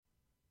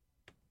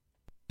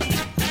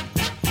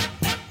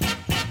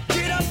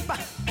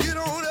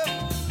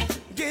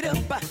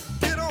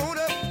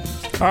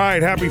All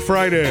right, happy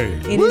Friday.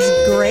 It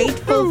is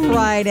Grateful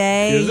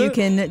Friday. Is it? You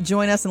can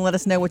join us and let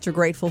us know what you're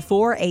grateful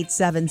for.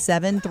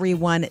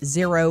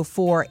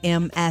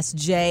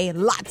 877-3104-MSJ.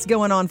 Lots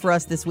going on for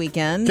us this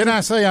weekend. Can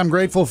I say I'm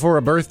grateful for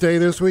a birthday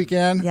this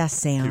weekend? Yes,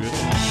 Sam.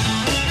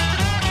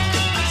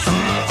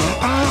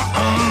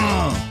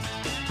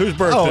 Whose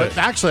birthday? Oh,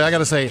 actually, I got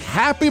to say,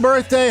 happy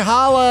birthday,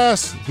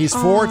 Hollis. He's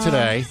 4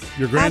 today.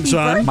 Your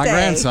grandson? My birthday.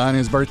 grandson,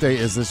 his birthday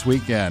is this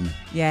weekend.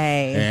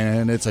 Yay.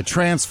 And it's a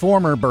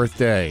Transformer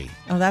birthday.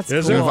 Oh, that's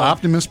Is cool. it? We have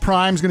Optimus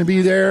Prime's going to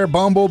be there.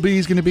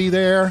 Bumblebee's going to be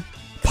there.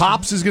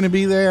 Pops is going to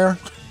be there.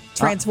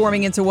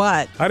 Transforming into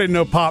what? I didn't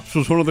know Pops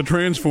was one of the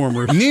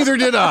Transformers. Neither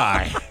did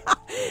I.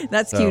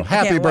 That's So, cute. I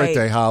happy can't wait.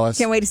 birthday, Hollis.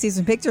 Can't wait to see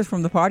some pictures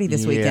from the party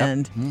this Yep.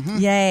 weekend.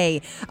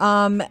 Yay.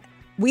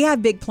 We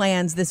have big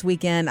plans this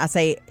weekend, I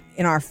say,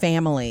 in our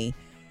family.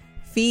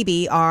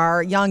 Phoebe,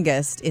 our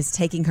youngest, is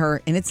taking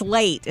her, and it's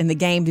late in the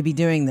game to be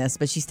doing this,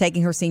 but she's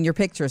taking her senior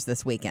pictures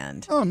this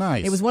weekend. Oh,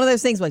 nice. It was one of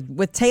those things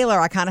with Taylor,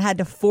 I kind of had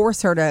to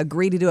force her to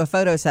agree to do a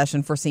photo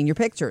session for senior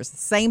pictures.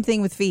 Same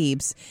thing with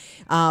Phoebe's,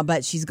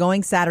 but she's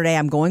going Saturday.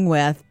 I'm going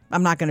with.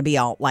 I'm not going to be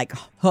all like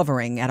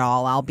hovering at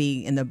all. I'll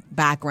be in the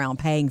background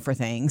paying for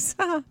things.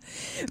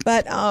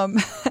 But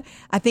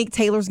I think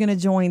Taylor's going to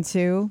join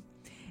too.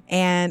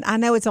 And I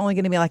know it's only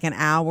going to be like an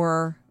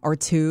hour or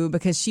two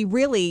because she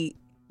really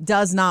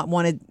does not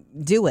want to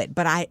do it.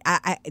 But I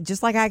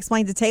just like I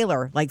explained to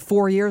Taylor like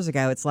 4 years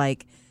ago, it's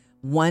like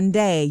one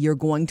day you're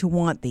going to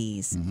want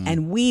these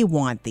and we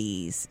want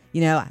these. You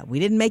know, we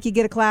didn't make you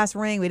get a class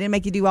ring. We didn't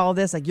make you do all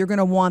this. Like you're going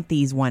to want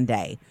these one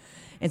day.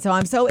 And so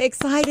I'm so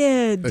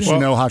excited. Does she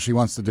know how she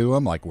wants to do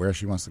them? Like where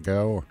she wants to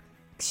go?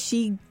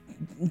 She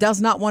does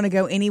not want to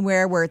go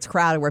anywhere where it's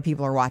crowded, where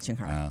people are watching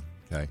her.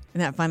 Okay. Isn't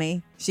that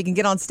funny? She can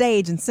get on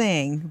stage and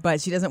sing, but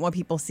she doesn't want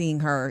people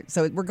seeing her.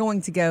 So we're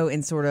going to go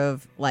in sort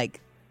of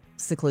like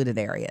secluded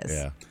areas.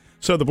 Yeah.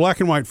 So the black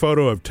and white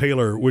photo of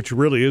Taylor, which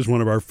really is one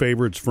of our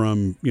favorites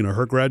from,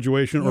 her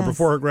graduation or Yes.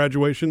 before her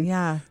graduation.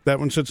 Yeah. That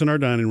one sits in our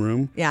dining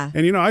room. Yeah.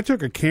 And, I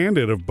took a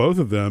candid of both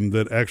of them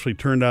that actually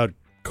turned out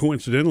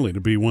coincidentally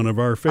to be one of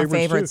our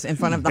favorites. Too. In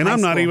front of the and high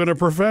I'm not school. even a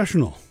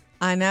professional.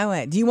 I know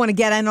it. Do you want to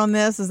get in on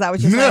this? Is that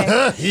what you're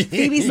saying?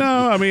 Phoebe's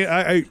No, I mean,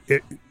 I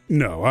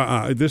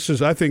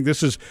think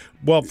this is,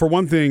 well, for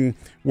one thing,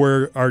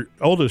 where our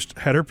oldest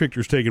had her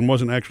pictures taken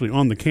wasn't actually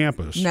on the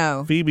campus.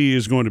 No. Phoebe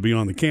is going to be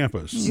on the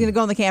campus. She's going to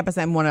go on the campus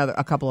and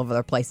a couple of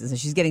other places, and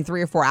she's getting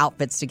 3 or 4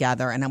 outfits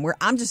together. And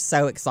I'm just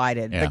so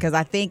excited because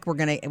I think we're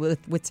going to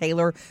with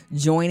Taylor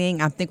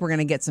joining. I think we're going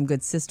to get some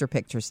good sister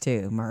pictures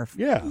too, Murph.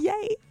 Yeah.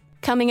 Yay!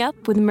 Coming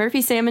up with Murphy,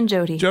 Sam, and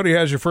Jody. Jody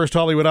has your first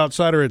Hollywood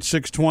Outsider at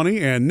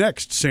 6:20, and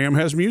next, Sam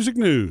has music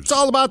news. It's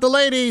all about the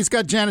ladies.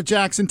 Got Janet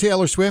Jackson,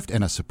 Taylor Swift,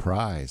 and a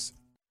surprise.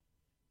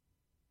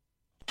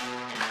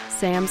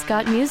 Sam's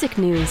got music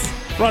news.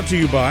 Brought to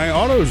you by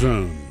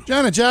AutoZone.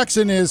 Janet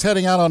Jackson is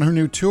heading out on her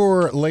new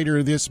tour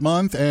later this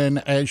month,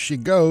 and as she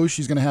goes,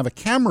 she's going to have a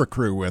camera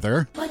crew with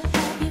her. What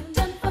have you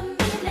done for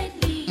me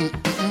lately?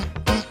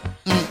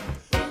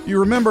 You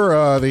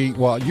remember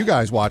you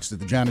guys watched it,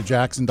 the Janet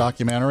Jackson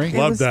documentary? It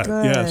Love was that.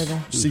 good. Yes.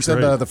 She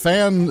said the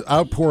fan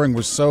outpouring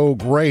was so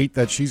great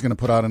that she's going to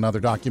put out another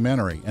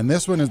documentary. And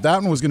that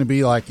one was going to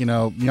be like,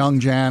 young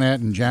Janet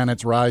and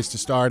Janet's rise to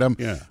stardom.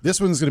 Yeah. This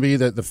one's going to be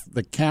that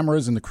the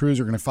cameras and the crews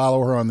are going to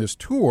follow her on this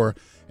tour.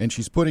 And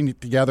she's putting it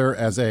together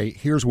as a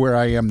here's where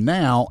I am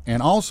now.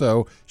 And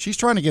also, she's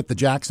trying to get the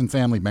Jackson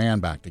Family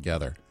Band back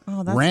together.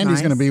 Oh, that's Randy's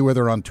nice. going to be with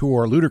her on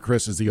tour.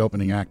 Ludacris is the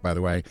opening act, by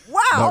the way. Wow.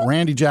 But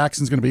Randy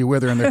Jackson's going to be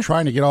with her, and they're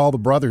trying to get all the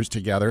brothers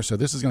together. So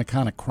this is going to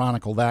kind of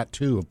chronicle that,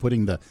 too, of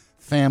putting the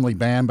family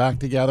band back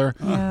together.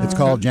 It's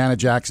called Janet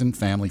Jackson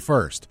Family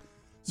First.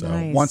 So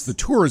Nice. once the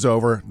tour is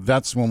over,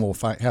 that's when we'll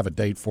have a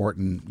date for it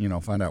and,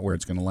 find out where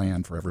it's going to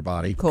land for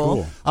everybody.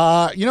 Cool.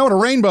 You know what a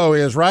rainbow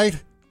is,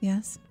 right?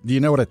 Yes. Do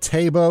you know what a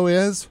tabo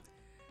is?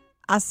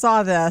 I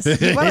saw this.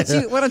 Why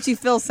don't you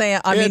Phil say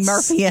it?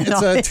 Murphy and it's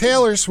on a it.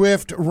 Taylor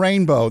Swift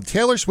rainbow.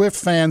 Taylor Swift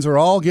fans are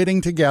all getting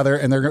together,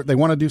 and they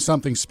want to do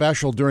something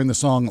special during the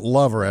song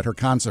 "Lover" at her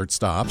concert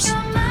stops.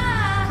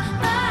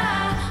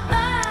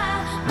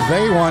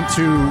 They want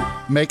to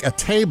make a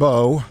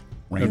tabo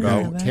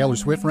rainbow, Taylor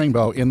Swift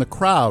rainbow, in the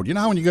crowd. You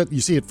know how when you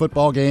see at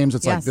football games,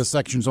 it's like Yes. this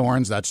section's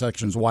orange, that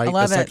section's white, I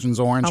love this it. section's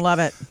orange. I love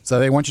it. So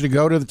they want you to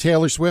go to the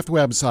Taylor Swift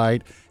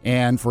website,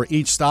 and for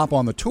each stop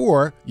on the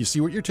tour, you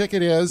see what your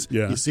ticket is,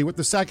 Yeah. you see what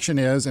the section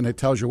is, and it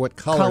tells you what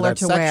color Color that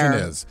to section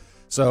wear. is.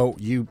 So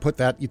you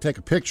take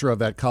a picture of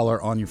that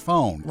color on your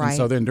phone. Right. And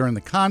so then during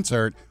the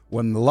concert,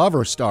 when the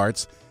Lover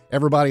starts,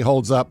 everybody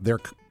holds up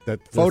that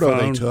photo they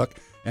phone. took,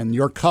 and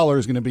your color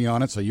is going to be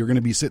on it. So you're going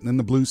to be sitting in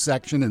the blue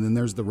section, and then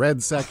there's the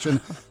red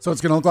section. So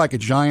it's going to look like a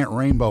giant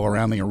rainbow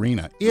around the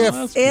arena if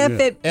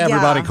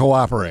everybody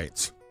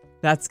cooperates.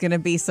 That's going to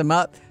be some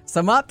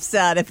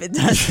upset if it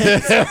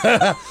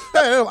doesn't.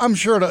 I'm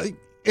sure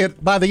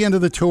by the end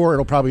of the tour,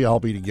 it'll probably all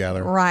be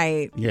together.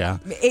 Right. Yeah.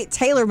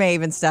 Taylor may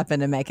even step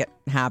in to make it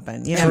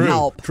happen. True.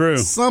 Help. True.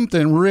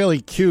 Something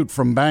really cute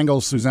from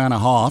Bangles' Susanna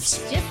Hoffs.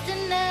 Just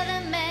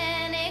another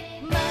manic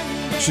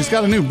Monday. She's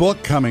got a new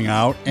book coming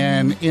out,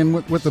 and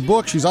with the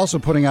book, she's also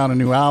putting out a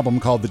new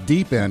album called The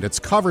Deep End. It's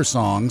cover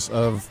songs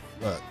of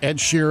Ed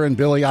Sheeran,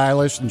 Billie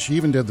Eilish, and she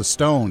even did the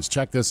Stones.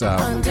 Check this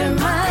out. Under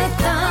my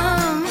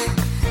thumb,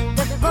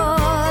 the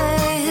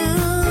boy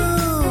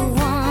who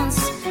once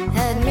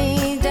had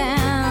me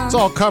down. It's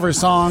all cover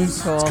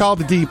songs. Cool. It's called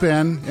The Deep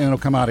End, and it'll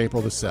come out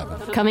April the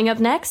 7th. Coming up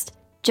next,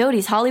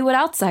 Jody's Hollywood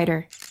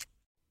Outsider.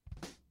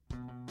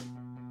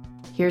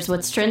 Here's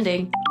what's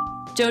trending.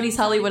 Jody's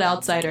Hollywood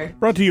Outsider.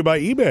 Brought to you by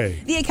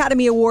eBay. The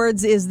Academy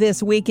Awards is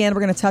this weekend.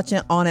 We're going to touch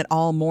on it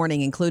all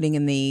morning, including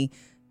in the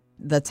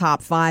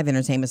top 5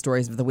 entertainment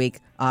stories of the week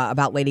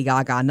about Lady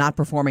Gaga not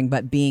performing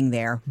but being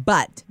there.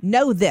 But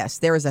know this,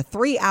 there is a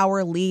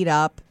 3-hour lead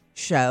up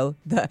show,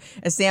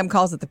 as Sam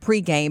calls it, the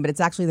pregame, but it's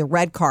actually the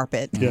red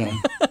carpet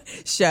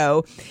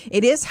show.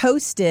 It is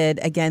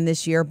hosted again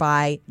this year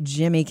by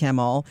Jimmy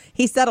Kimmel.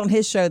 He said on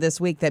his show this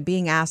week that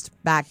being asked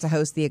back to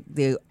host the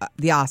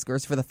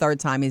Oscars for the 3rd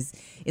time is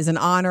an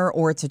honor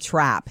or it's a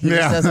trap. He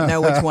just doesn't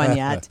know which one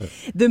yet.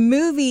 The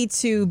movie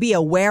to be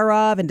aware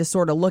of and to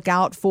sort of look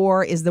out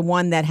for is the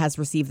one that has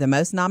received the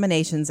most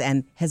nominations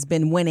and has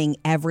been winning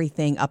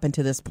everything up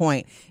until this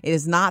point. It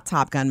is not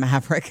Top Gun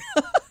Maverick.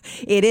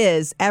 It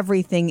is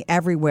Everything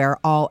Everywhere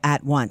All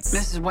at Once.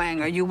 Mrs.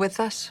 Wang, are you with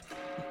us?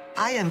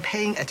 I am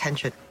paying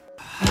attention.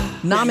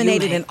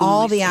 Nominated in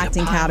all the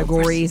acting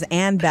categories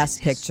and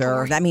Best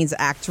Picture. That means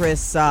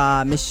actress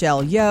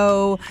Michelle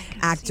Yeoh,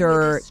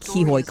 actor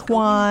Ke Huy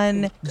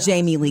Quan,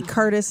 Jamie Lee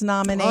Curtis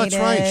nominated. Oh, that's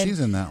right. She's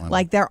in that one.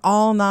 Like, they're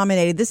all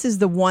nominated. This is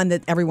the one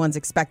that everyone's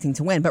expecting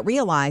to win. But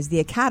realize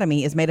the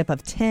Academy is made up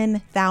of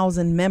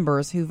 10,000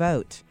 members who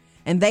vote.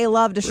 And they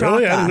love to shock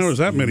Really? us. I didn't know it was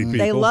that many people.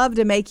 They love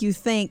to make you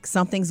think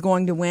something's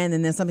going to win,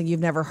 and then something you've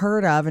never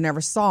heard of or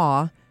never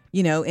saw,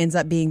 ends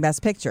up being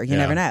Best Picture. You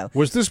never know.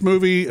 Was this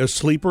movie a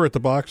sleeper at the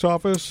box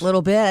office? A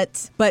little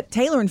bit. But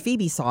Taylor and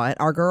Phoebe saw it,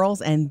 our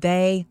girls, and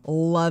they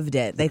loved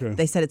it.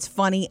 They said it's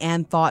funny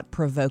and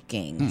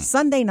thought-provoking.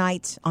 Sunday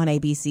night on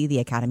ABC, the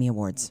Academy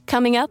Awards.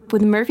 Coming up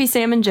with Murphy,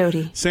 Sam, and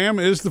Jody. Sam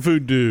is the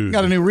food dude.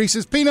 Got a new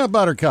Reese's Peanut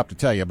Butter Cup to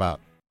tell you about.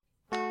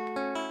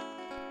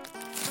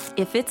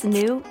 If it's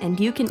new and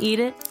you can eat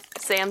it,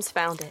 Sam's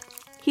found it.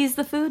 He's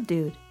the food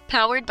dude.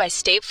 Powered by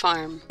State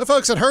Farm. The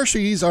folks at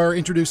Hershey's are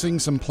introducing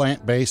some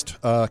plant-based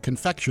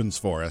confections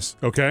for us.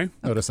 Okay.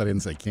 Notice I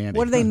didn't say candy.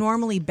 What are they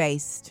normally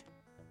based?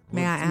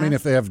 May I ask? I mean,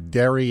 if they have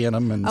dairy in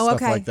them and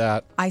stuff like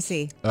that. I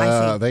see.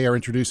 They are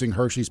introducing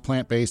Hershey's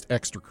plant-based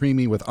extra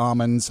creamy with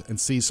almonds and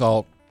sea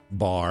salt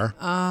bar.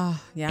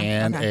 Yeah.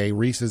 And okay. a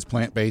Reese's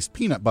plant-based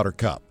peanut butter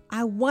cup.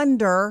 I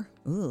wonder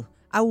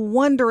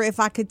if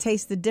I could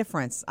taste the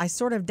difference. I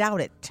sort of doubt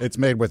it. It's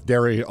made with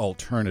dairy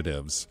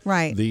alternatives.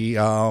 Right. The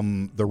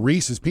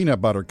Reese's peanut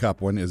butter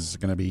cup one is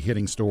going to be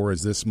hitting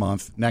stores this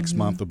month. Next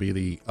month will be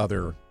the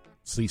other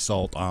sea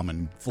salt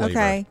almond flavor.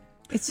 Okay.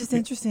 It's just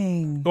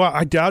interesting. Well,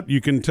 I doubt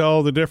you can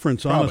tell the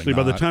difference, Probably honestly,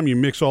 by the not. time you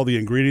mix all the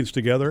ingredients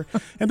together.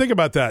 And think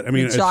about that. I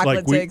mean, it's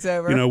chocolate like takes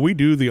over. we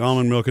do the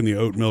almond milk and the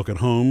oat milk at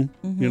home,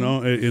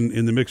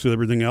 in the mix with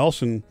everything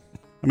else. And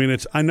I mean,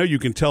 I know you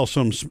can tell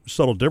some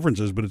subtle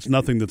differences, but it's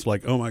nothing that's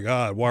like, oh my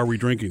God, why are we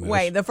drinking this?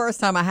 Wait, the first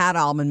time I had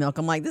almond milk,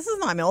 I'm like, this is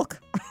not milk.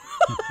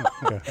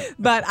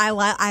 But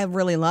I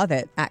really love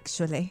it,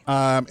 actually.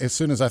 As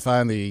soon as I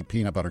find the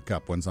peanut butter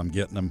cup ones, I'm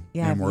getting them,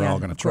 and we're all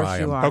going to try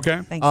them.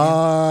 Okay. Thank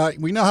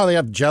you. We know how they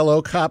have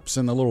Jell-O cups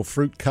and the little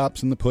fruit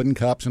cups and the pudding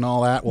cups and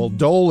all that. Well,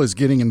 Dole is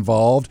getting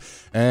involved,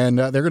 and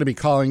they're going to be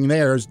calling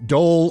theirs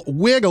Dole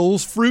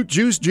Wiggles Fruit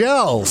Juice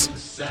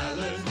Gels.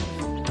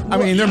 I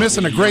mean, they're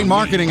missing a great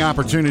marketing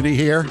opportunity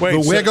here. Wait,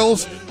 the so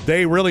Wiggles.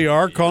 They really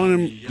are calling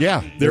them.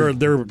 Yeah,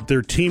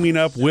 they're teaming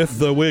up with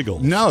the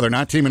Wiggles. No, they're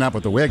not teaming up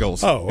with the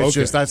Wiggles. Oh, okay. It's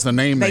just that's the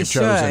name They they've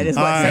should, chosen. is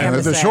what Sam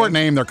is the saying. short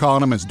name they're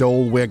calling them is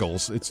Dole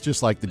Wiggles. It's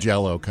just like the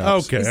Jell-O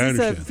cups. Okay, Is I this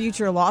understand. a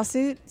future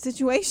lawsuit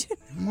situation?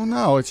 Well,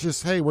 no, it's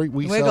just, hey,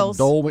 we sell Wiggles.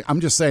 Dole. I'm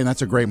just saying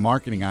that's a great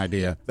marketing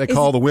idea. They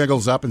call the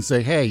Wiggles up and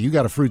say, hey, you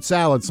got a fruit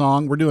salad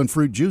song. We're doing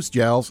fruit juice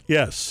gels.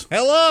 Yes.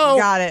 Hello.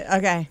 Got it.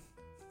 Okay.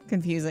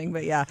 Confusing,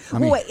 but yeah. I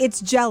mean- Wait,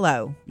 it's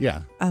Jell-O.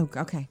 Yeah. Oh,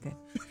 okay, good.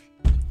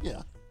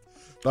 Yeah.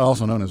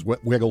 Also known as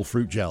Wiggle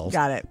Fruit Gels.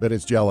 Got it. But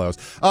it's Jell-O's.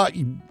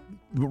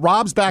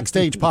 Rob's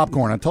Backstage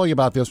Popcorn. I told you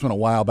about this one a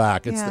while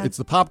back. It's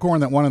the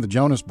popcorn that one of the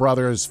Jonas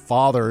Brothers'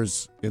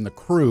 fathers in the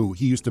crew,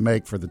 he used to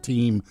make for the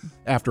team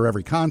after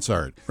every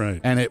concert.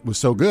 Right. And it was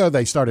so good,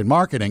 they started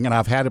marketing, and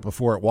I've had it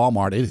before at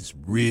Walmart. It is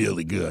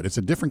really good. It's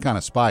a different kind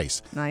of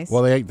spice. Nice.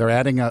 Well, they're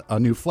adding a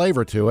new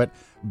flavor to it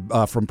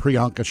from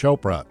Priyanka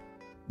Chopra,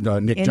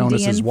 Nick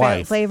Jonas's Indian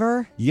wife.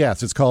 flavor?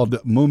 Yes, it's called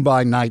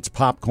Mumbai Nights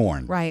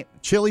Popcorn. Right.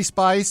 Chili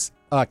spice,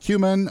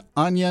 cumin,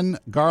 onion,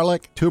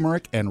 garlic,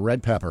 turmeric, and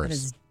red That peppers.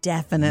 is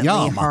definitely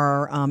Yum.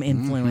 her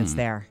influence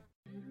there.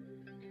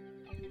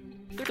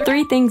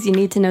 3 things you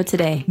need to know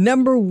today.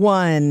 Number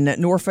 1,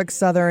 Norfolk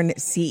Southern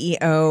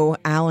CEO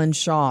Alan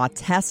Shaw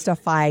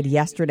testified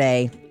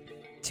yesterday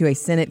to a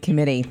Senate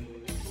committee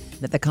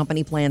that the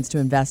company plans to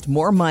invest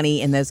more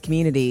money in those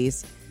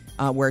communities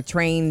where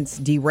trains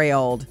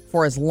derailed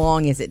for as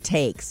long as it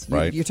takes.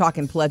 Right. You're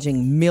talking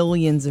pledging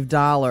millions of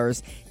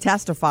dollars.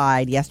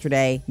 Testified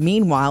yesterday.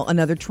 Meanwhile,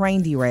 another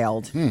train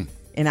derailed in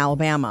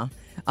Alabama.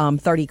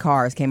 30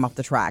 cars came off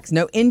the tracks.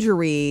 No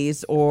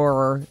injuries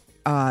or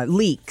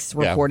leaks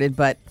reported,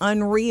 but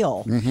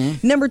unreal.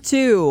 Number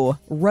 2,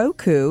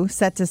 Roku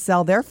set to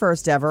sell their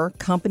first ever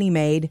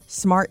company-made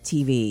smart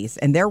TVs,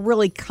 and they're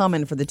really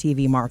coming for the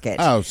TV market.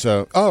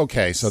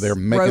 Okay. So they're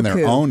making their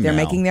Roku. own They're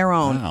now. making their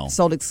own. Wow.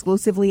 Sold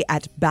exclusively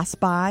at Best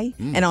Buy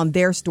and on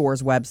their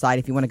store's website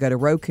if you want to go to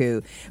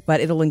Roku.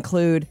 But it'll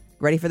include,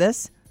 ready for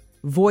this?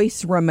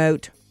 Voice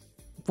remote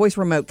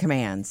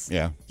commands.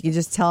 Yeah. You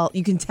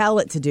can tell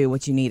it to do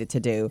what you need it to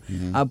do.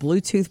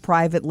 Bluetooth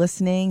private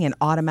listening and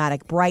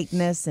automatic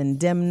brightness and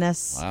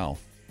dimness. Wow.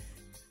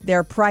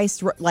 They're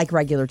priced like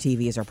regular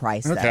TVs are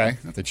priced. though. Okay.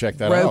 Have to check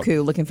that out.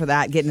 Roku, looking for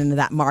that, getting into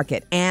that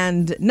market.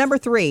 And number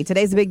 3,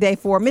 today's a big day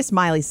for Miss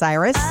Miley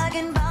Cyrus.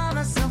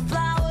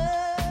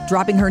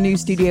 Dropping her new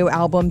studio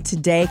album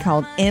today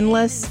called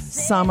Endless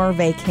Summer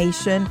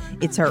Vacation.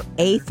 It's her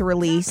 8th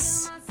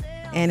release,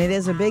 and it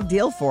is a big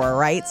deal for her,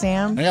 right,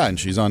 Sam? Yeah, and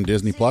she's on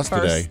Disney Plus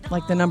today.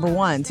 Like the number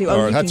 1, too.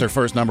 Or that's her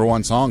first number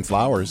 1 song,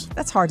 Flowers.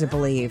 That's hard to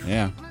believe.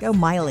 Yeah. Go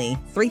Miley.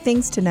 3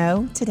 things to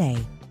know today.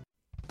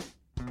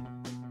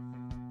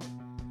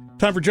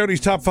 Time for Jody's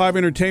Top 5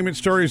 Entertainment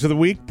Stories of the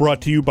Week,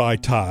 brought to you by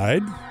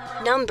Tide.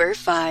 Number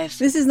 5.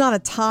 This is not a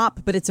top,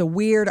 but it's a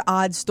weird,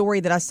 odd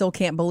story that I still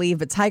can't believe.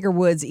 But Tiger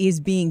Woods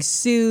is being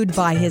sued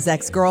by his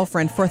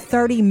ex-girlfriend for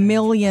 $30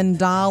 million,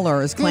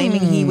 claiming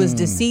he was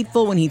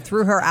deceitful when he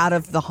threw her out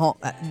of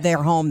their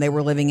home they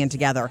were living in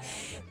together.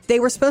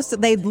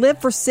 They'd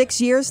lived for 6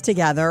 years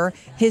together.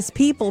 His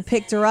people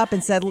picked her up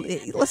and said,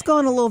 let's go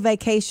on a little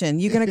vacation.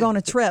 You're going to go on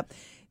a trip.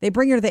 They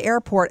bring her to the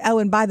airport. Oh,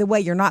 and by the way,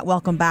 you're not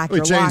welcome back. We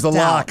You're changed the locked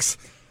out. locks.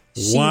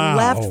 She Wow.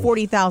 left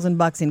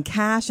 $40,000 in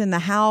cash in the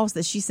house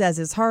that she says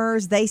is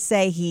hers. They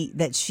say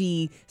that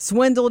she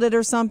swindled it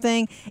or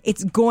something.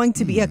 It's going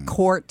to be a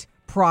court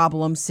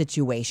problem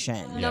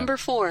situation. Number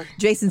 4.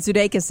 Jason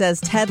Sudeikis says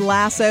Ted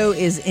Lasso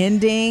is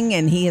ending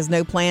and he has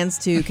no plans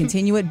to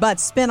continue it, but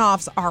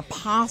spinoffs are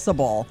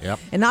possible. Yep.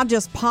 And not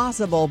just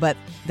possible, but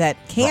that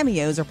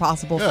cameos are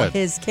possible for Good.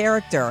 his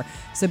character.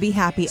 So be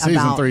happy about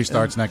Season 3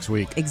 starts next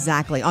week.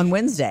 Exactly. On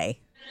Wednesday.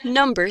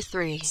 Number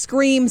 3.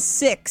 Scream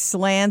 6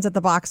 lands at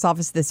the box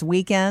office this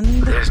weekend.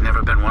 There's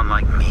never been one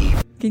like me.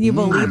 Can you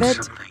believe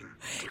it? Something.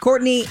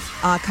 Courtney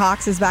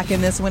Cox is back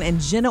in this one, and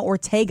Jenna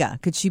Ortega.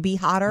 Could she be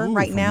hotter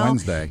right from now?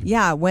 Wednesday.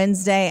 Yeah,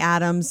 Wednesday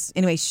Addams.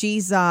 Anyway,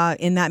 she's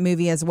in that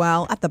movie as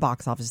well at the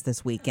box office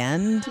this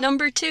weekend.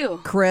 Number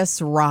 2.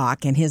 Chris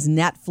Rock and his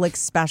Netflix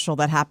special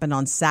that happened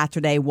on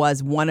Saturday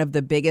was one of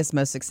the biggest,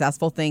 most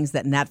successful things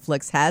that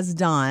Netflix has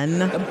done.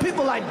 The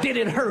people I did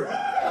it hurt.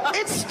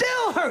 It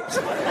still hurts.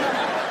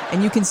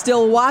 And you can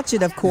still watch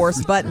it, of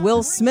course, but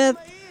Will Smith,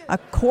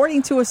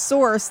 according to a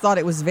source, thought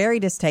it was very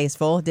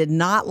distasteful, did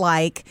not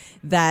like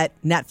that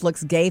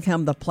Netflix gave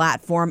him the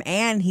platform,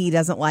 and he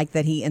doesn't like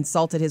that he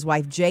insulted his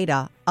wife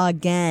Jada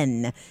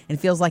again and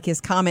feels like his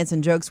comments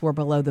and jokes were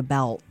below the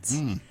belt.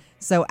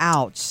 So,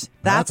 ouch.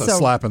 That's a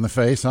slap in the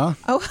face, huh?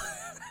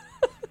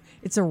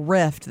 It's a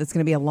rift that's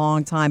going to be a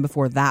long time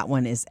before that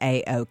one is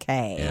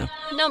A-OK. Yeah.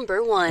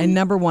 Number 1. And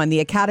number 1,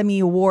 the Academy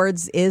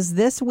Awards is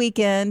this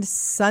weekend,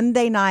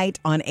 Sunday night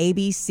on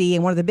ABC.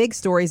 And one of the big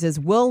stories is,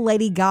 will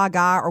Lady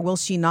Gaga or will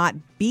she not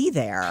be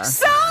there?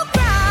 So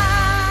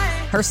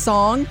bright. Her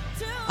song,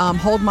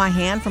 Hold My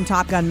Hand from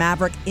Top Gun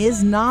Maverick,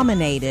 is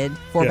nominated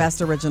for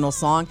Best Original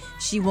Song.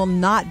 She will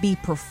not be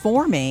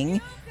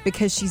performing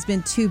because she's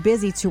been too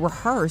busy to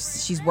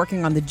rehearse. She's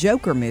working on the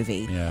Joker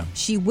movie. Yeah.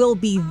 She will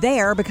be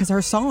there because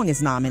her song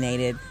is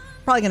nominated.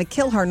 Probably going to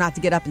kill her not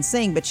to get up and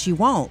sing, but she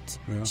won't.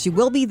 Yeah. She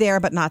will be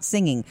there, but not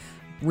singing.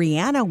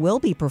 Rihanna will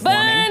be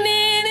performing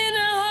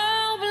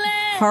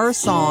her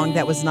song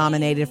that was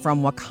nominated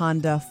from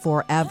Wakanda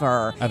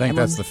Forever. I think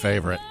that's the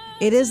favorite.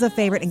 It is the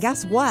favorite. And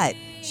guess what?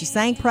 She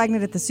sang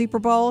pregnant at the Super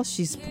Bowl.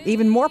 She's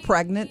even more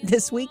pregnant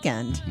this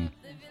weekend. Mm-hmm.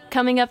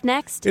 Coming up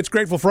next. It's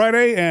Grateful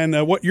Friday,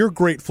 and what you're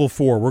grateful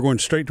for. We're going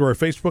straight to our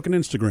Facebook and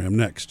Instagram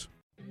next.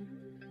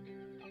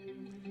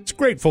 It's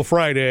Grateful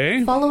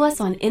Friday. Follow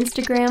us on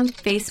Instagram,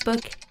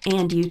 Facebook,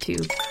 and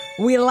YouTube.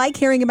 We like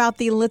hearing about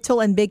the little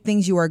and big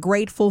things you are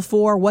grateful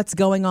for, what's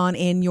going on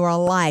in your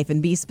life,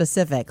 and be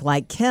specific.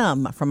 Like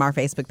Kim from our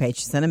Facebook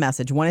page sent a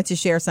message, wanted to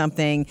share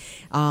something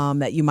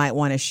that you might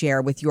want to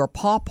share with your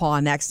pawpaw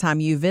next time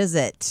you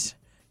visit.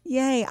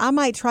 Yay, I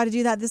might try to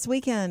do that this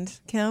weekend,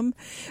 Kim.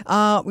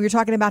 We were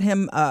talking about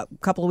him a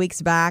couple of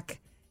weeks back.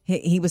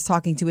 He was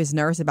talking to his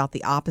nurse about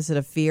the opposite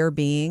of fear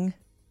being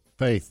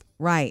faith.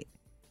 Right.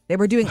 They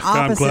were doing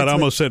opposites. I'm glad I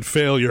almost said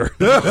failure.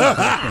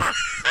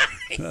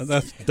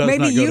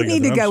 Maybe you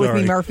need to go with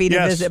me, Murphy,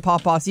 to visit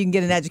Pawpaw so you can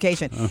get an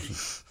education.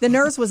 The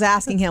nurse was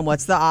asking him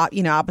what's the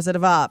opposite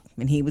of up,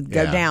 and he would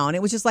go down.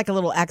 It was just like a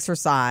little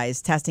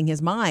exercise testing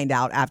his mind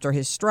out after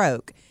his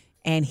stroke.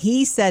 And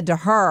he said to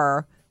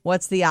her,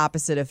 what's the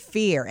opposite of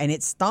fear? And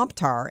it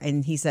stumped her,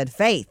 and he said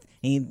faith.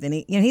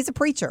 He's a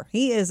preacher.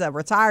 He is a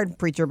retired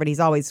preacher, but he's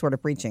always sort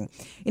of preaching.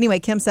 Anyway,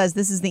 Kim says,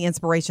 this is the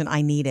inspiration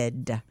I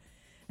needed.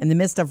 In the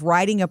midst of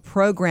writing a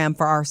program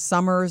for our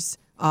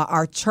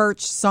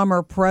church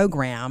summer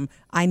program,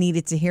 I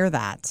needed to hear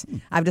that.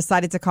 I've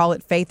decided to call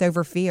it Faith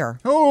Over Fear.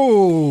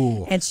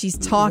 Oh. And she's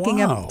talking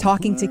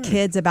to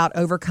kids about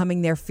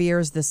overcoming their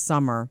fears this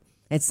summer.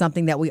 It's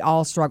something that we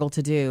all struggle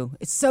to do.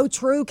 It's so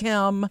true,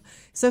 Kim.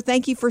 So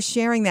thank you for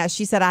sharing that.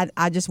 She said,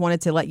 I just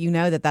wanted to let you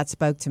know that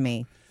spoke to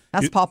me.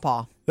 That's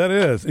Pawpaw. That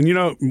is. And,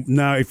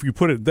 now if you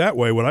put it that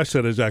way, what I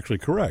said is actually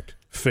correct.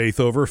 Faith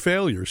over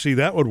failure. See,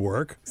 that would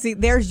work. See,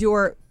 there's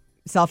your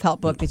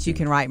self-help book that you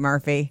can write,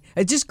 Murphy.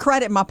 Just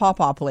credit my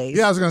Pawpaw, please.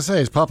 Yeah, I was going to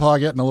say, is Pawpaw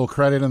getting a little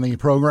credit in the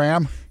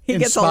program? He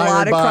gets a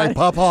lot of credit.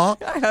 Pawpaw?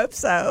 I hope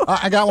so.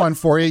 I got one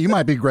for you. You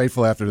might be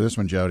grateful after this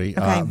one, Jody.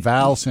 Okay.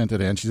 Val sent it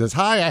in. She says,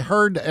 hi, I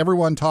heard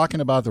everyone talking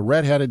about the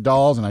redheaded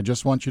dolls, and I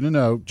just want you to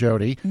know,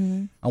 Jody,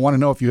 I want to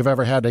know if you've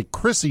ever had a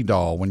Chrissy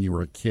doll when you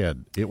were a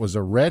kid. It was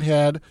a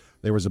redhead.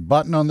 There was a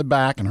button on the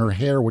back, and her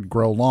hair would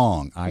grow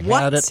long. I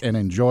had it and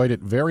enjoyed it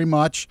very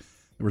much.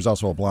 There was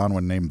also a blonde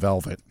one named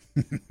Velvet.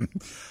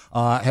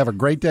 Have a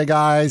great day,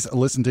 guys.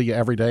 Listen to you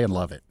every day and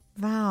love it.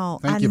 Wow.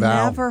 Thank you,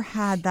 Val. I never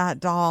had that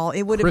doll.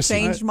 It would have Chrissy.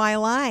 changed my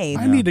life.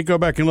 I need to go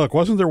back and look.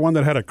 Wasn't there one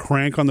that had a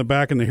crank on the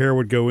back and the hair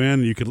would go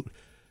in? And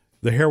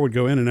the hair would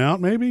go in and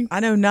out, maybe? I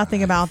know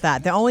nothing about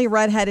that. The only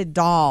redheaded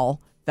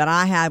doll that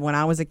I had when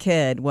I was a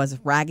kid was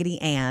Raggedy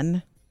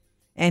Ann.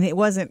 And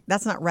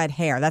that's not red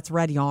hair. That's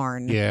red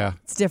yarn. Yeah.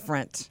 It's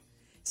different.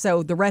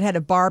 So the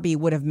redheaded Barbie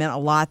would have meant a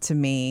lot to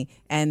me.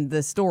 And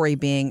the story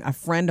being a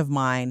friend of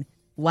mine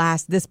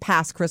this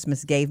past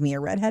Christmas gave me a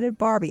redheaded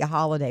Barbie, a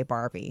holiday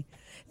Barbie.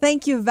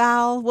 Thank you,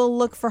 Val. We'll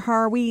look for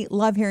her. We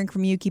love hearing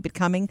from you. Keep it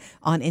coming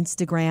on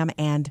Instagram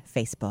and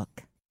Facebook.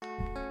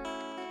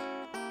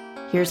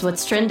 Here's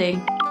what's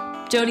trending.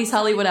 Jody's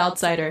Hollywood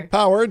Outsider.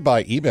 Powered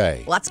by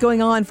eBay. Lots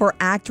going on for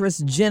actress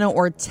Jenna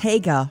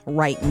Ortega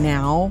right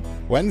now.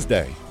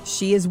 Wednesday.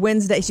 She is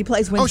Wednesday. She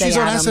plays Wednesday she's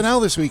Addams. on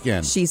SNL this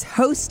weekend. She's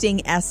hosting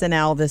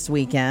SNL this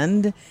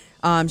weekend.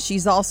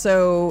 She's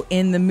also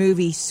in the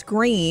movie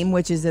Scream,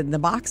 which is in the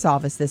box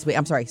office this week.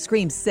 I'm sorry,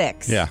 Scream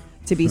 6,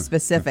 to be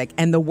specific.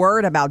 And the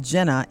word about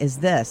Jenna is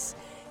this.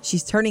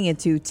 She's turning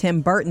into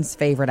Tim Burton's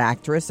favorite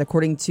actress.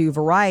 According to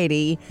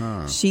Variety,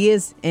 she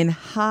is in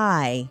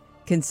high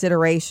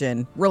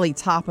consideration, really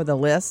top of the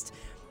list,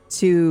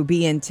 to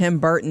be in Tim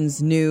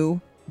Burton's new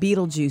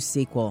Beetlejuice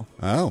sequel.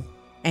 Oh.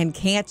 And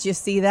can't you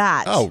see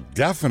that? Oh,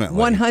 definitely.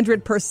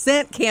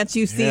 100% can't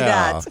you see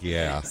that?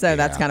 Yeah. So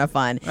that's kind of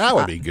fun. That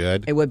would be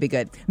good. It would be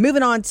good.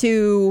 Moving on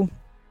to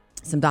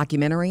some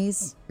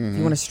documentaries. If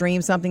you want to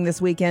stream something this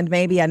weekend,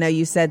 maybe. I know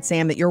you said,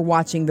 Sam, that you're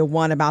watching the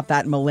one about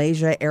that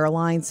Malaysia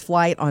Airlines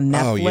flight on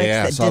Netflix. Oh, yeah.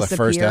 I that saw disappeared. the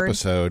first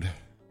episode.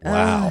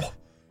 Wow.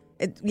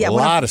 A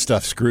lot of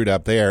stuff screwed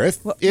up there,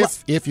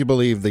 if you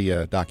believe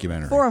the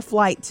documentary. For a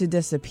flight to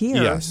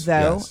disappear, yes,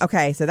 though. Yes.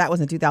 Okay, so that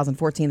was in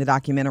 2014. The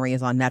documentary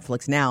is on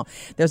Netflix now.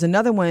 There's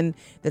another one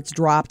that's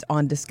dropped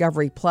on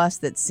Discovery Plus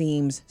that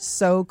seems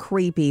so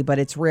creepy, but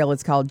it's real.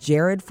 It's called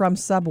Jared from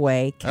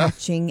Subway,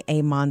 Catching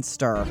a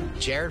Monster.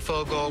 Jared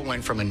Fogle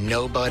went from a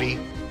nobody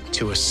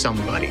to a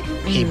somebody.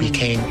 He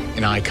became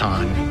an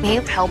icon. He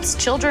helps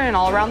children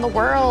all around the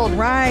world.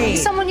 Right.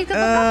 He's someone you can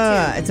look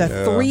up to. It's a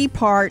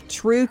 3-part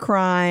true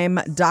crime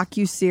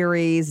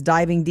docuseries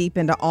diving deep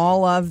into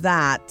all of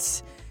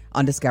that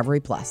on Discovery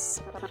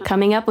Plus.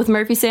 Coming up with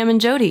Murphy, Sam,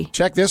 and Jody.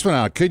 Check this one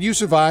out. Could you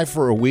survive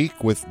for a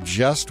week with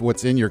just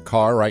what's in your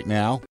car right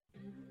now?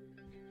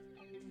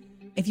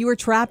 If you were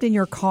trapped in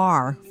your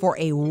car for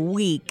a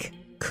week,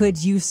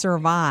 could you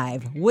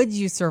survive? Would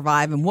you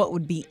survive? And what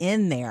would be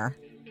in there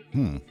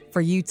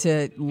for you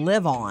to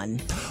live on?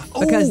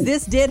 Because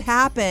this did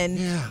happen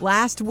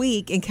last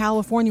week in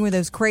California with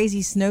those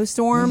crazy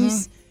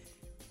snowstorms.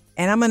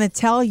 And I'm going to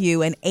tell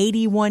you, an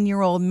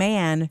 81-year-old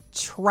man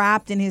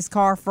trapped in his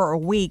car for a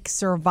week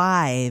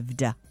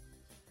survived.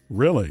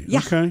 Really? Yeah.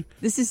 Okay.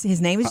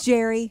 His name is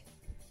Jerry.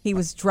 He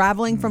was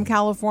traveling from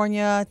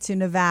California to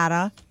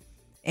Nevada,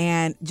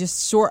 and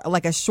just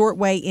a short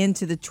way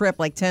into the trip,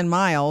 like 10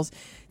 miles,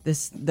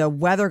 the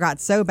weather got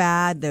so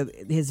bad,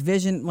 his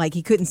vision, like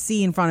he couldn't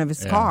see in front of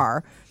his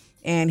car,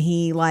 and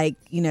he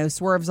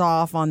swerves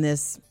off on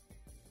this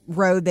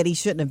road that he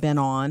shouldn't have been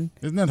on.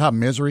 Isn't that how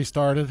Misery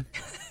started?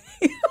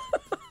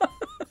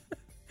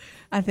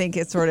 I think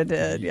it sort of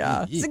did,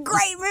 yeah. It's a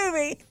great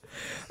movie.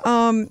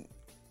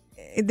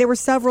 There were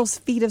several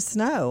feet of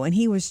snow, and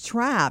he was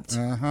trapped.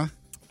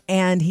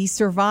 And he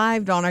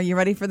survived on, are you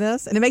ready for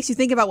this? And it makes you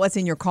think about what's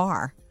in your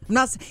car.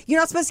 You're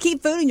not supposed to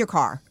keep food in your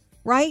car,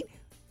 right?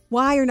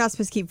 Why you're not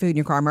supposed to keep food in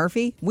your car,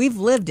 Murphy? We've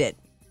lived it.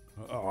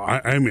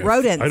 I mean,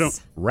 rodents. I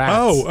don't.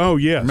 Rats. Oh,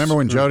 yes. Remember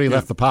when Jody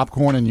left the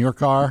popcorn in your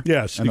car?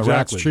 Yes, and the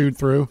exactly. rats chewed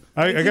through?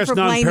 I guess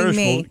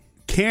non-perishable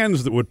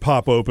cans that would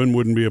pop open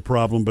wouldn't be a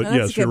problem, but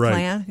yes, you're right.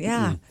 Plan.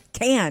 Yeah,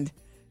 canned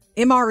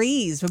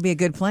MREs would be a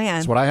good plan.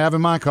 That's what I have in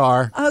my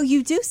car. Oh,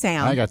 you do,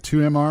 Sam? I got 2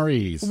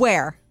 MREs.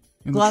 Where?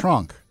 In the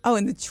trunk. Oh,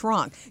 in the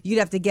trunk. You'd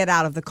have to get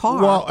out of the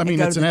car. Well, I mean, and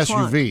go it's to an the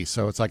trunk. SUV,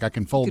 so it's like I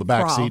can fold You the could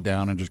back crawl. seat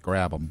down and just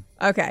grab them.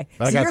 Okay.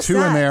 But I So got you're 2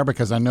 in set. there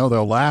because I know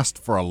they'll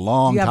last for a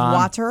long Do you have time.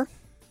 water?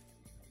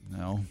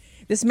 No.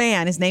 This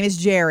man, his name is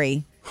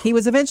Jerry. He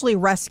was eventually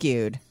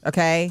rescued,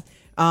 okay?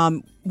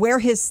 Where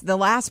the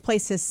last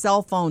place his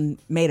cell phone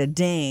made a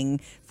ding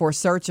for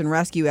search and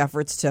rescue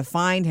efforts to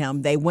find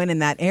him, they went in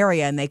that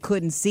area and they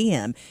couldn't see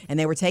him. And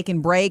they were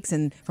taking breaks,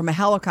 and from a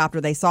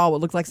helicopter they saw what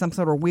looked like some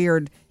sort of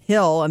weird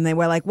hill, and they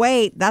were like,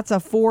 wait, that's a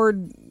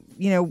Ford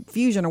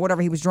Fusion or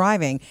whatever he was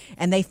driving,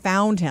 and they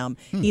found him.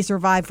 He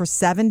survived for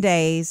 7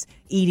 days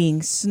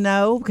eating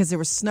snow because there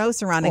was snow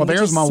surrounding him. Well, which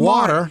there's is my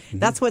smart. water.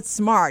 That's what's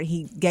smart.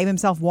 He gave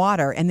himself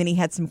water, and then he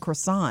had some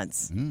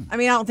croissants. I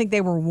mean, I don't think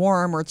they were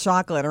warm or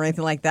chocolate or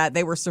anything like that.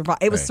 They were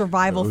it was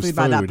survival it was food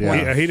by that food,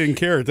 point. yeah. He didn't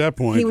care at that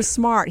point. He was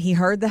smart. He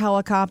heard the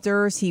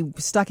helicopters. He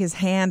stuck his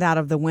hand out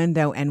of the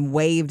window and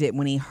waved it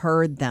when he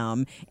heard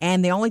them.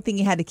 And the only thing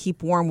he had to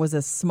keep warm was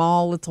a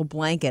small little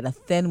blanket, a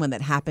thin one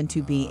that happened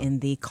to be in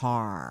the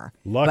car.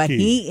 Lucky. But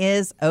he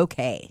is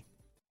okay.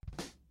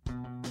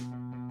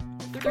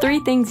 3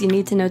 things you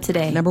need to know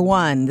today. Number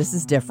 1, this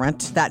is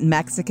different. That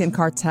Mexican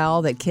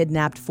cartel that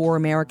kidnapped 4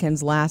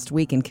 Americans last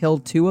week and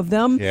killed 2 of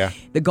them. Yeah.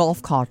 The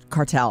Gulf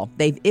Cartel.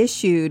 They've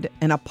issued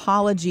an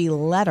apology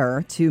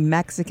letter to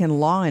Mexican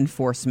law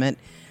enforcement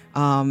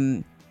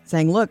saying,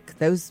 look,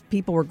 those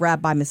people were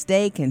grabbed by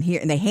mistake, and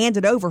they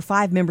handed over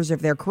 5 members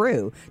of their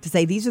crew to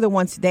say these are the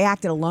ones, they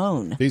acted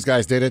alone. These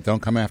guys did it.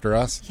 Don't come after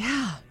us.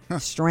 Yeah.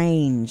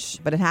 Strange,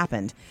 but it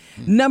happened.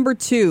 Number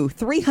 2,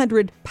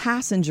 300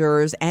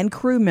 passengers and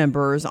crew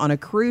members on a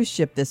cruise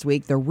ship this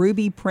week, the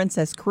Ruby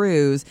Princess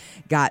Cruise,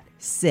 got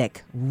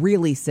sick,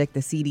 really sick.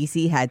 The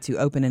CDC had to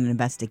open an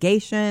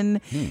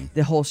investigation.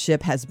 The whole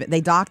ship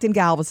they docked in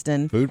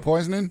Galveston. Food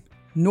poisoning?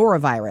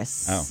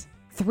 Norovirus. Oh.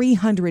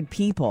 300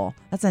 people.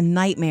 That's a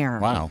nightmare.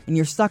 Wow. And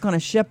you're stuck on a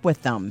ship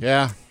with them.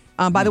 Yeah.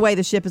 By the way,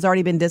 the ship has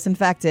already been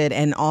disinfected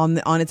and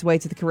on its way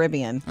to the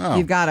Caribbean. Oh.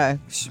 You've got a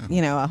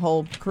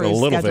whole cruise A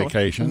little scheduled.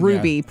 vacation,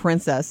 Ruby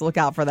Princess, look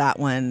out for that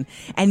one.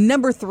 And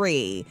number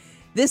 3,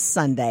 this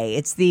Sunday,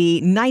 it's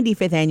the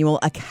 95th annual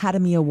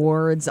Academy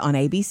Awards on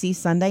ABC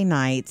Sunday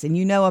nights,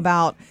 and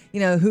about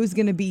who's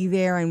going to be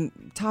there and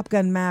Top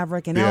Gun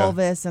Maverick and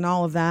Elvis and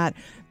all of that.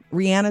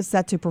 Rihanna's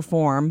set to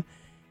perform.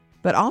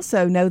 But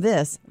also know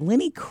this,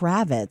 Lenny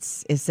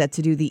Kravitz is set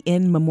to do the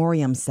In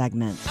Memoriam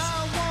segment.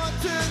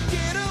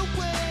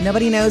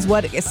 Nobody knows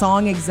what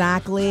song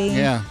exactly.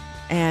 Yeah.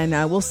 And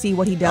we'll see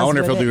what he does. I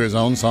wonder if with he'll it. do his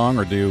own song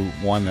or do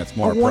one that's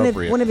more Or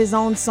appropriate. one of his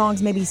own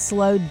songs, maybe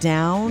slowed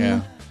down.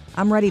 Yeah.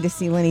 I'm ready to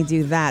see Lenny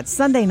do that.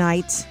 Sunday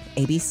night,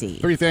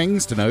 ABC. 3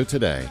 things to know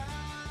today.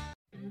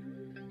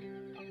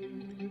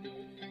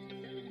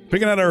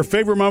 Picking out our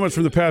favorite moments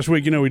from the past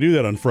week. We do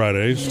that on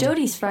Fridays.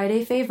 Jody's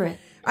Friday favorite.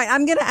 All right,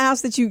 I'm going to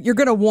ask that you're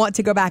going to want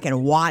to go back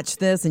and watch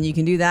this, and you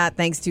can do that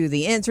thanks to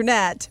the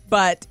internet.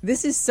 But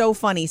this is so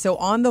funny. So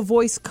on The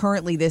Voice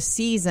currently this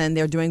season,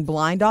 they're doing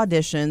blind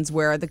auditions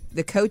where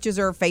the coaches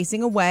are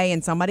facing away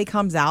and somebody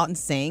comes out and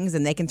sings,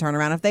 and they can turn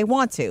around if they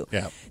want to.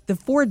 Yeah. The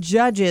 4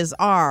 judges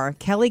are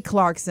Kelly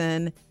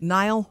Clarkson,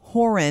 Niall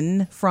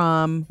Horan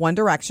from One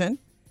Direction,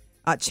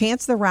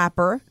 Chance the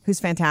Rapper, who's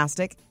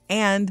fantastic,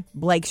 and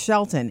Blake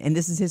Shelton, and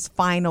this is his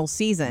final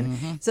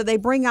season. So they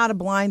bring out a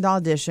blind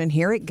audition.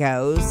 Here it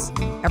goes.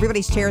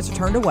 Everybody's chairs are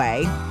turned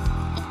away.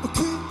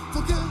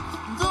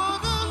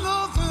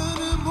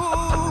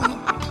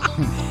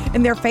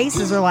 And their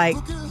faces are like,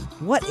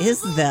 what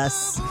is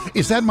this?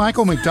 Is that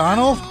Michael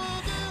McDonald?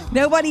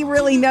 Nobody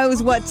really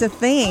knows what to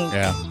think.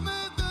 Yeah.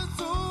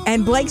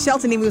 And Blake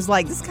Shelton, he was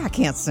like, this guy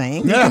can't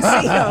sing. You can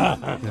see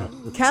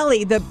him.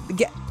 Kelly,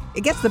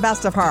 it gets the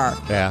best of her.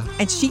 Yeah.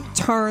 And she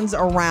turns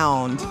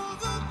around.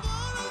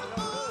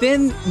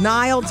 Then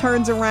Niall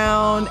turns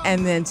around,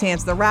 and then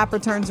Chance the Rapper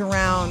turns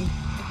around.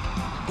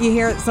 You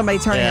hear somebody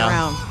turning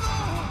around.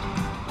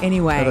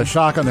 Anyway. The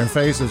shock on their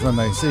faces when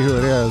they see who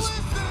it is.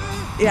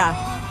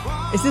 Yeah.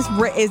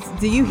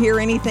 Do you hear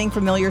anything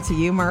familiar to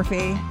you,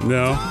 Murphy?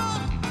 No.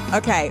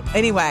 Okay.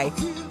 Anyway.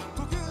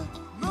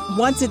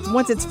 Once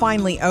it's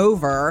finally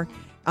over,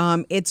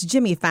 it's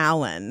Jimmy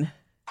Fallon.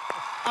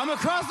 I'm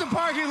across the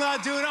parking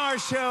lot doing our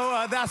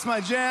show. That's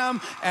my jam.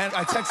 And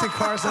I texted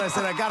Carson. I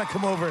said, I got to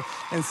come over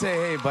and say,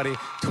 hey, buddy,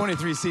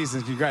 23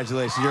 seasons.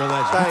 Congratulations. You're a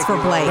legend. That's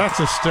for Blake. That's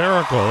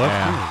hysterical.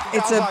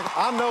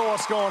 I know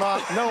what's going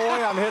on. No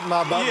way I'm hitting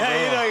my button. Yeah,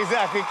 you know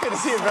exactly. Good to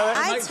see you, brother.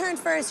 I turned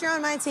first. You're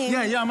on my team.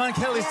 Yeah, I'm on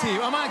Kelly's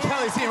team. I'm on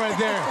Kelly's team right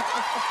there.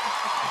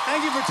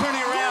 Thank you for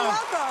turning around. You're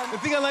welcome. The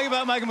thing I like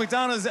about Michael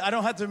McDonald is I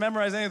don't have to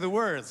memorize any of the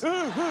words.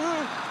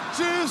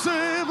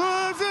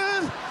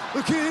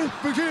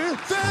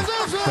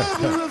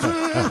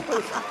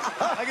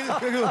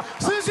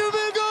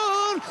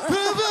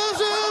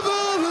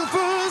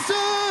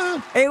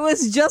 It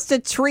was just a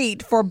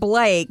treat for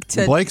Blake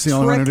to Blake's the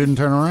only one who didn't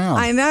turn around.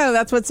 I know.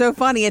 That's what's so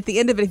funny. At the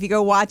end of it, if you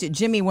go watch it,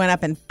 Jimmy went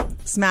up and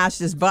smashed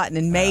his button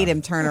and made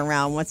him turn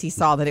around once he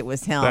saw that it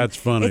was him. That's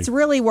funny. It's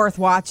really worth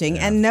watching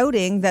and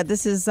noting that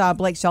this is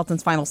Blake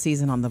Shelton's final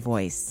season on The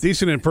Voice.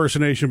 Decent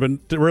impersonation, but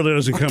it really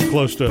doesn't come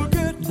close to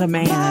the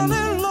man.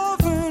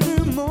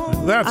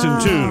 That's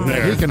in tune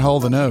there. He can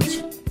hold the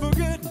notes.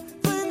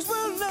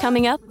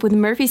 Coming up with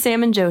Murphy,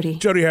 Sam, and Jody.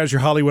 Jody has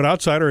your Hollywood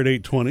Outsider at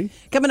 8:20.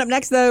 Coming up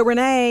next, though,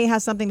 Renee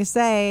has something to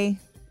say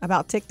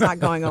about TikTok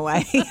going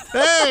away.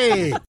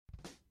 Hey!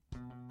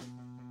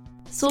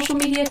 Social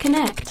Media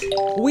Connect.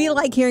 We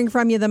like hearing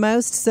from you the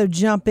most, so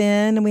jump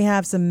in. And we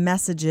have some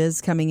messages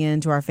coming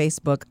into our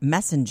Facebook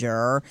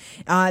Messenger.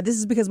 This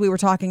is because we were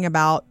talking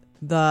about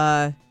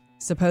the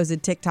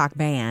supposed TikTok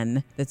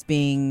ban that's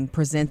being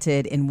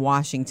presented in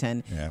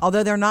Washington. Yeah.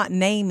 Although they're not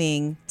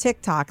naming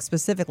TikTok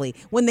specifically.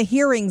 When the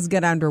hearings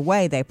get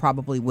underway, they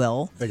probably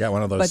will. They got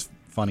one of those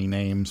funny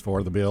names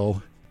for the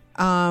bill.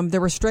 The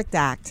Restrict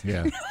Act.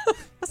 Yeah.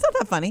 That's not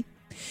that funny.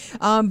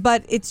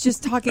 But it's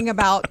just talking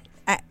about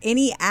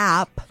any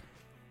app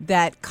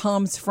that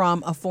comes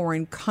from a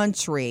foreign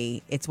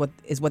country. It's what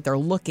they're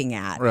looking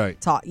at. Right.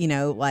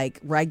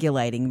 Like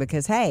regulating,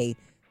 because, hey,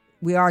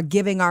 we are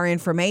giving our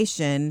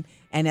information.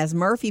 And as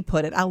Murphy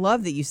put it, I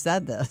love that you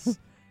said this.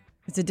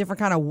 It's a different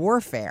kind of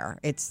warfare.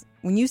 It's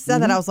when you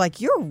said that, I was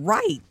like, you're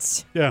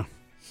right. Yeah.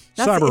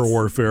 Cyber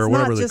warfare,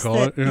 whatever they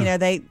call it. Yeah.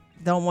 They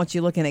don't want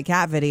you looking at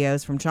cat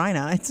videos from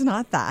China. It's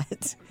not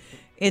that.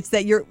 It's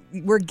that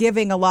we're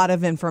giving a lot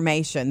of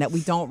information that we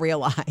don't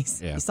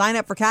realize. Yeah. You sign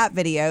up for cat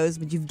videos,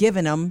 but you've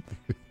given them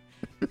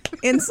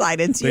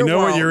insight into your world. They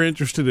know what you're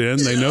interested in.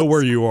 They know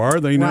where you are.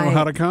 They know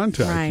how to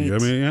contact you. I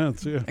mean, yeah.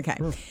 Okay.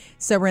 Sure.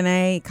 So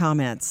Renee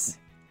comments,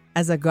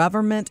 as a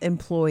government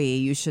employee,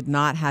 you should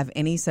not have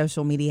any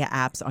social media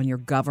apps on your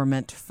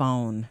government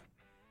phone.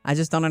 I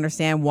just don't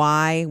understand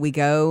why we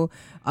go,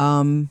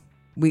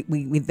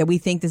 we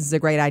think this is a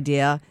great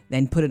idea,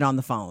 then put it on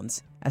the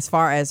phones. As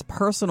far as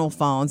personal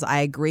phones,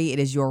 I agree it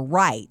is your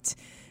right.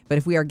 But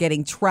if we are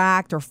getting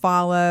tracked or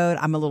followed,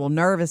 I'm a little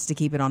nervous to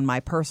keep it on my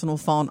personal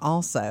phone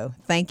also.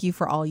 Thank you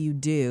for all you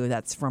do.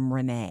 That's from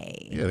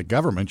Renee. Yeah, the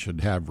government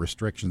should have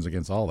restrictions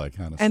against all that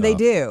kind of stuff. And they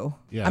do.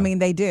 Yeah. I mean,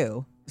 they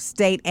do.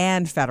 State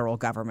and federal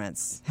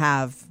governments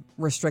have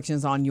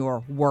restrictions on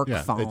your work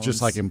phones. It's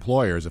just like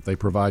employers. If they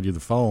provide you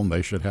the phone,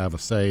 they should have a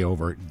say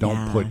over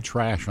don't put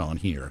trash on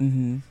here.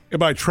 Mm-hmm. And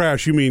by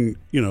trash, you mean,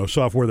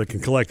 software that can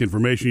collect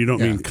information. You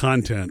don't mean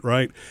content,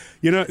 right?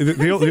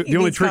 The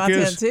only trick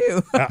is,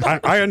 too.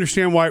 I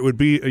understand why it would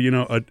be,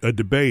 a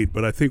debate,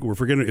 but I think we're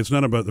forgetting it's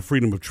not about the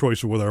freedom of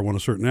choice of whether I want a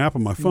certain app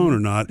on my phone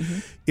or not. Mm-hmm.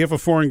 If a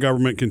foreign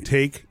government can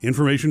take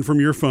information from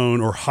your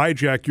phone or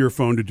hijack your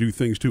phone to do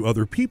things to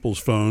other people's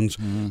phones,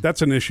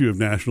 that's an issue of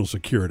national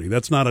security.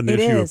 That's not an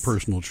issue of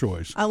personal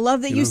choice. I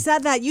love that you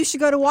said that. You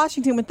should go to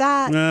Washington with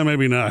that.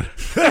 Maybe not.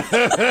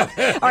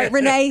 All right,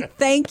 Renee,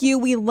 thank you.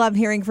 We love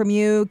hearing from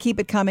you. Keep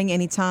it coming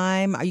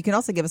anytime. You can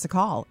also give us a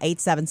call,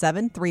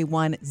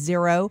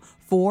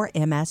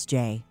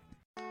 877-310-4MSJ.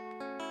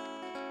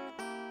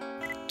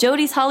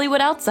 Jody's Hollywood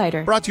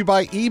Outsider. Brought to you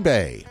by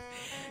eBay.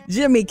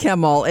 Jimmy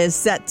Kimmel is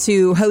set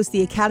to host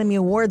the Academy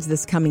Awards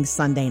this coming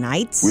Sunday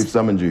night. We've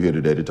summoned you here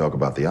today to talk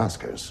about the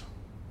Oscars.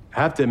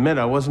 I have to admit,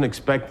 I wasn't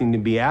expecting to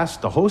be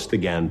asked to host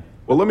again.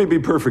 Well, let me be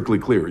perfectly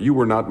clear. You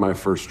were not my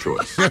first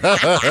choice.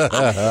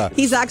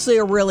 He's actually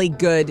a really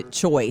good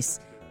choice.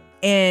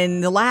 In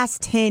the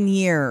last 10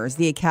 years,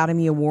 the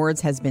Academy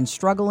Awards has been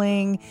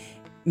struggling,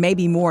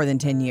 maybe more than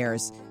 10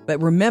 years.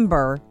 But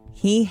remember,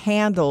 he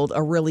handled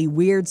a really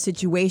weird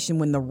situation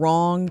when the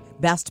wrong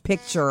Best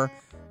Picture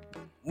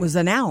was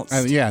announced.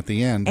 At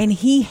the end. And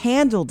he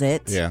handled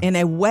it in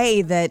a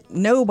way that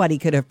nobody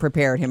could have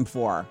prepared him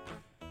for.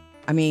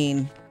 I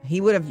mean, he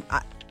would have...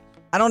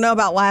 I don't know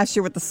about last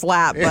year with the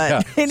slap,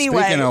 but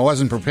anyway. Speaking of, I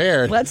wasn't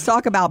prepared. Let's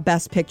talk about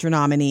Best Picture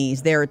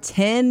nominees. There are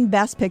 10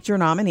 Best Picture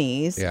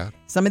nominees. Yeah.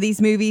 Some of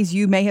these movies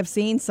you may have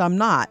seen, some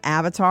not.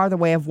 Avatar, The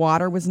Way of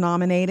Water was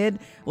nominated.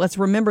 Let's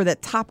remember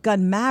that Top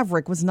Gun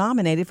Maverick was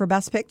nominated for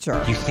Best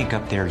Picture. You think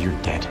up there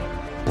you're dead.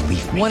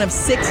 Believe me. One of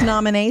 6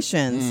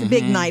 nominations. Mm-hmm.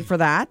 Big night for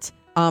that.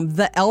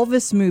 The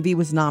Elvis movie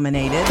was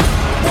nominated.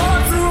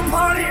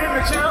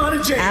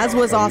 As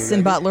was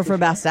Austin Butler for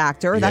Best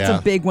Actor. That's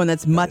a big one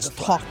that's much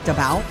talked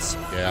about.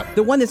 Yeah.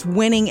 The one that's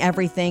winning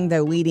everything,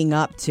 though, leading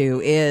up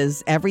to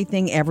is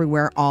Everything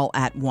Everywhere All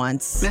at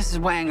Once. Mrs.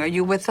 Wang, are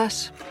you with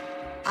us?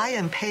 I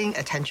am paying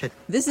attention.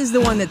 This is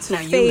the one that's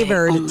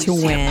favored to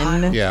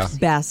win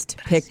Best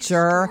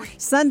Picture.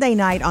 Sunday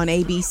night on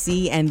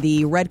ABC, and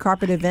the red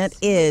carpet event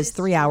is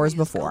 3 hours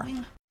before.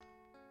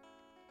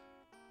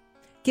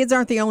 Kids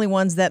aren't the only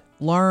ones that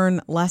learn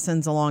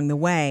lessons along the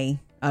way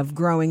of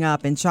growing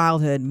up in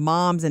childhood.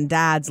 Moms and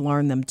dads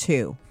learn them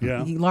too.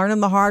 Yeah. You learn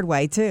them the hard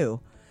way too.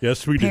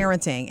 Yes, we do.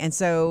 Parenting. And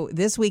so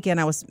this weekend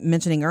I was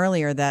mentioning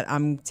earlier that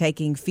I'm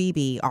taking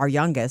Phoebe, our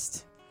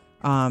youngest,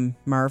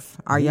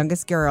 Murph, our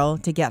youngest girl,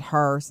 to get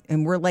her,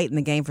 and we're late in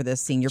the game for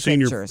this, senior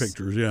pictures.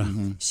 Yeah.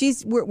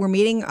 Mm-hmm. We're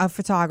meeting a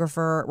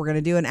photographer. We're going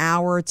to do an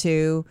hour or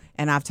two,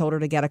 and I've told her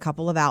to get a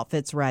couple of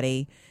outfits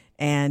ready.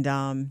 And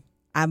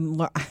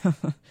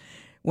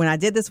when I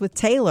did this with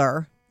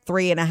Taylor,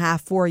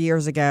 3.5, 4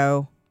 years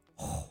ago.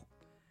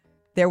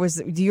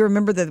 Do you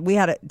remember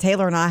that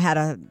Taylor and I had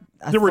a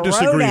there were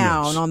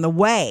throwdown on the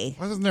way?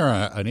 Wasn't there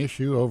an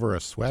issue over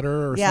a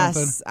sweater or yes,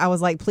 something? Yes, I was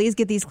like, please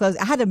get these clothes.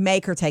 I had to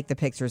make her take the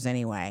pictures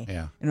anyway.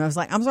 Yeah. And I was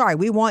like, I'm sorry,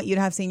 we want you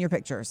to have senior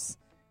pictures.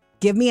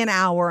 Give me an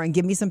hour and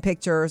give me some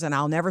pictures, and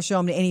I'll never show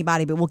them to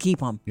anybody, but we'll keep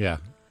them. Yeah.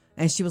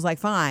 And she was like,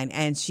 fine.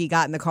 And she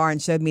got in the car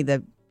and showed me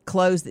the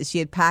clothes that she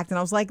had packed. And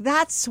I was like,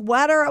 that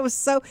sweater, it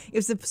was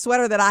a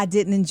sweater that I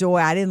didn't enjoy,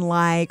 I didn't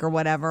like or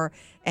whatever.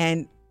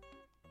 And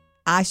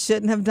I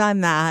shouldn't have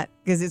done that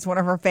because it's one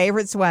of her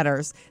favorite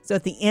sweaters. So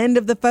at the end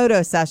of the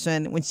photo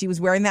session, when she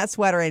was wearing that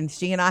sweater and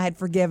she and I had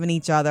forgiven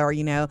each other,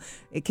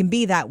 it can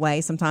be that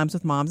way sometimes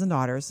with moms and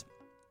daughters.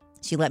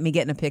 She let me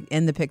get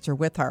in the picture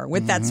with her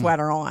with that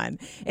sweater on.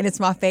 And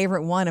it's my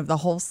favorite one of the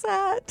whole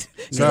set.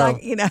 She's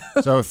like,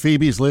 So if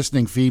Phoebe's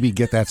listening, Phoebe,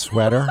 get that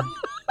sweater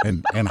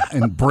and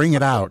bring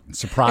it out and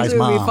surprise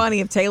Mom. It would be funny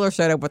if Taylor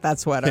showed up with that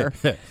sweater.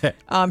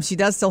 She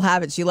does still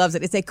have it. She loves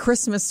it. It's a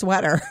Christmas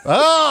sweater.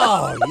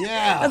 Oh,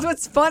 yeah. That's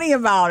what's funny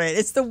about it.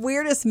 It's the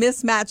weirdest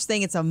mismatched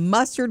thing. It's a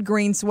mustard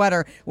green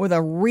sweater with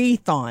a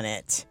wreath on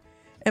it.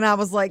 And I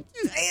was like,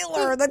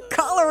 Taylor, the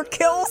color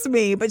kills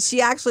me. But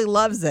she actually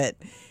loves it.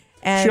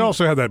 And she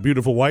also had that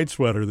beautiful white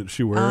sweater that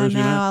she wears.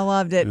 I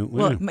loved it. Yeah.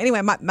 Well,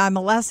 anyway, my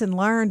lesson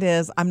learned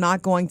is I'm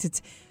not going to.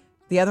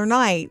 The other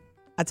night,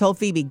 I told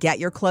Phoebe, get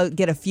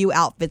a few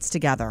outfits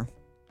together,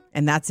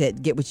 and that's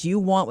it. Get what you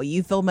want, what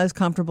you feel most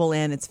comfortable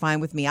in. It's fine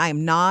with me.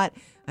 I'm not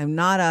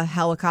a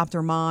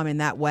helicopter mom in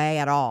that way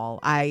at all.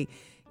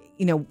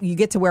 You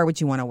get to wear what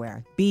you want to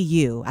wear. Be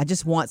you. I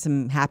just want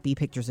some happy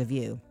pictures of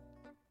you.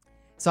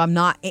 So I'm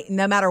not,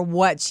 no matter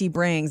what she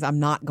brings, I'm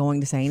not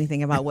going to say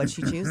anything about what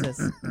she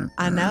chooses.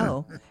 I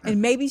know. And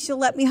maybe she'll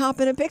let me hop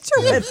in a picture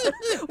with her.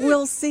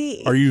 We'll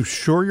see. Are you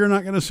sure you're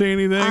not going to say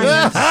anything?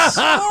 I'm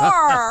sure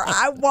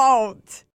I won't.